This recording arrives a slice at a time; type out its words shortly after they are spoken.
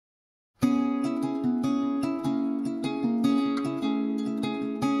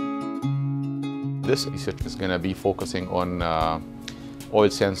this research is going to be focusing on oil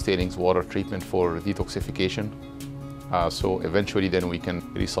sands tailings water treatment for detoxification. So eventually then we can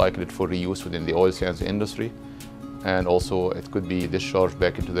recycle it for reuse within the oil sands industry, and also it could be discharged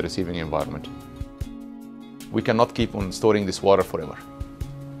back into the receiving environment. We cannot keep on storing this water forever.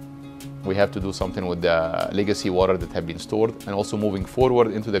 We have to do something with the legacy water that have been stored, and also moving forward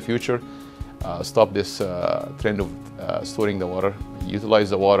into the future, stop this trend of storing the water. Utilize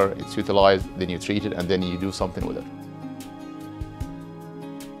the water, it's utilized, then you treat it, and then you do something with it.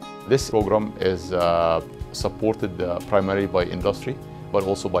 This program is supported primarily by industry, but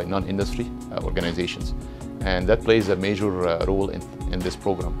also by non-industry organizations. And that plays a major role in this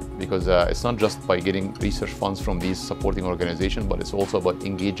program, because it's not just by getting research funds from these supporting organizations, but it's also about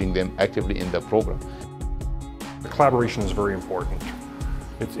engaging them actively in the program. The collaboration is very important.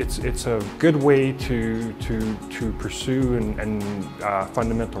 It's a good way to pursue and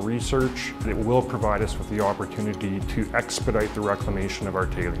fundamental research. It will provide us with the opportunity to expedite the reclamation of our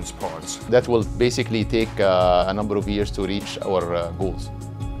tailings ponds. That will basically take a number of years to reach our goals.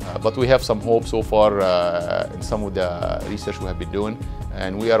 But we have some hope so far in some of the research we have been doing,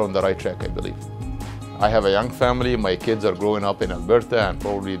 and we are on the right track, I believe. I have a young family. My kids are growing up in Alberta, and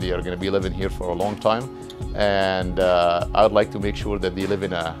probably they are going to be living here for a long time. And I would like to make sure that they live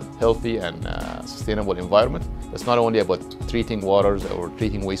in a healthy and sustainable environment. It's not only about treating waters or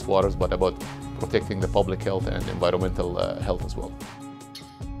treating wastewaters, but about protecting the public health and environmental health as well.